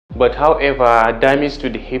But however, damage to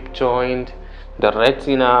the hip joint, the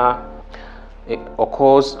retina, it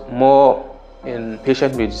occurs more in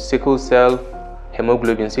patients with sickle cell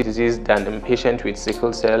hemoglobin C disease than in patients with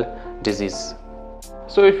sickle cell disease.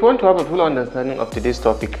 So if you want to have a full understanding of today's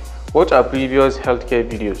topic, watch our previous healthcare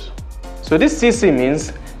videos. So this CC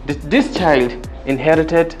means that this child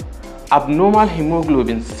inherited abnormal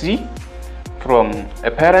hemoglobin C from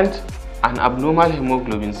a parent and abnormal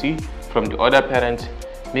hemoglobin C from the other parent,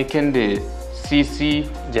 making the CC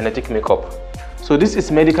genetic makeup. So this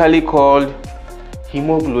is medically called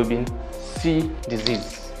hemoglobin C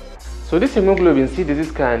disease. So this hemoglobin C disease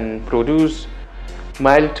can produce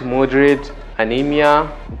mild to moderate anemia,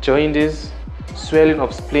 jaundice, swelling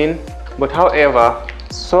of spleen. But however,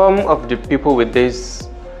 some of the people with this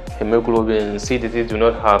hemoglobin C disease do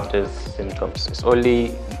not have these symptoms. It's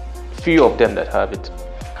only few of them that have it.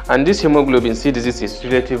 And this hemoglobin C disease is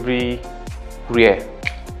relatively rare.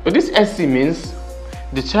 But this SC means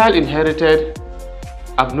the child inherited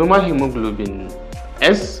abnormal hemoglobin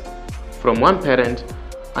S from one parent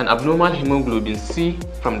and abnormal hemoglobin C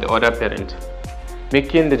from the other parent,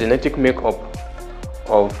 making the genetic makeup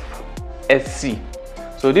of SC.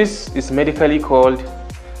 So this is medically called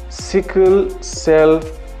sickle cell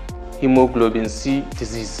hemoglobin C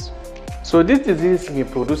disease. So this disease may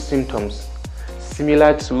produce symptoms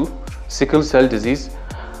similar to sickle cell disease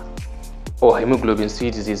or hemoglobin C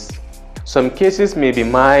disease. Some cases may be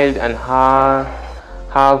mild and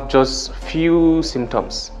have just few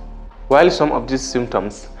symptoms, while some of these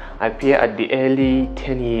symptoms appear at the early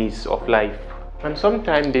 10 years of life, and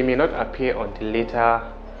sometimes they may not appear until later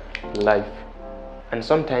life, and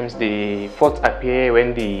sometimes they first appear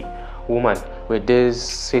when the woman with this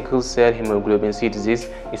sickle cell hemoglobin C disease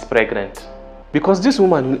is pregnant, because this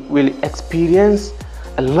woman will experience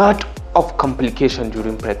a lot of complications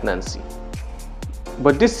during pregnancy.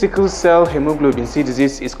 But this sickle cell hemoglobin C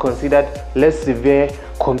disease is considered less severe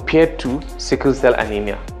compared to sickle cell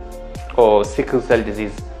anemia or sickle cell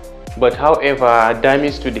disease. But however,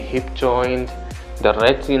 damage to the hip joint, the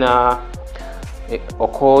retina, it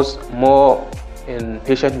occurs more in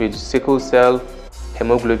patients with sickle cell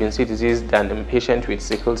hemoglobin C disease than in patients with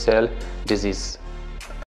sickle cell disease.